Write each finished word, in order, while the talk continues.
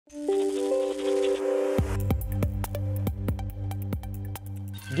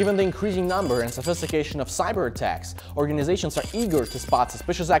Given the increasing number and sophistication of cyber attacks, organizations are eager to spot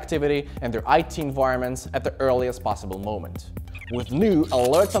suspicious activity in their IT environments at the earliest possible moment. With new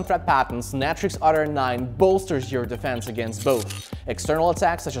alerts and threat patterns, Netwrix Auditor 9 bolsters your defense against both external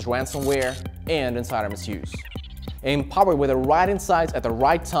attacks such as ransomware and insider misuse. Empowered with the right insights at the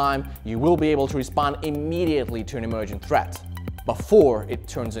right time, you will be able to respond immediately to an emerging threat, before it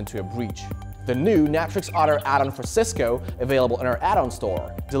turns into a breach. The new Netwrix Auditor add-on for Cisco, available in our add-on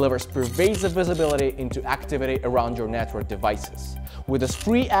store, delivers pervasive visibility into activity around your network devices. With this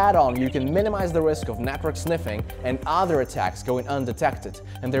free add-on, you can minimize the risk of network sniffing and other attacks going undetected,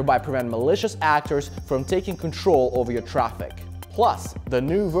 and thereby prevent malicious actors from taking control over your traffic. Plus, the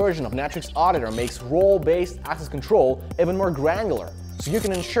new version of Netwrix Auditor makes role-based access control even more granular, so you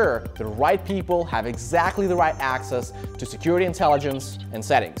can ensure the right people have exactly the right access to security intelligence and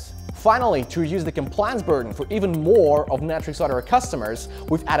settings. Finally, to reduce the compliance burden for even more of Netwrix Auditor customers,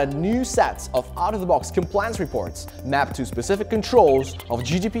 we've added new sets of out-of-the-box compliance reports mapped to specific controls of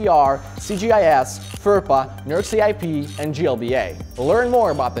GDPR, CGIS, FERPA, NERC-CIP, and GLBA. Learn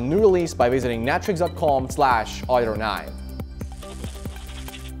more about the new release by visiting netwrix.com/auditor9.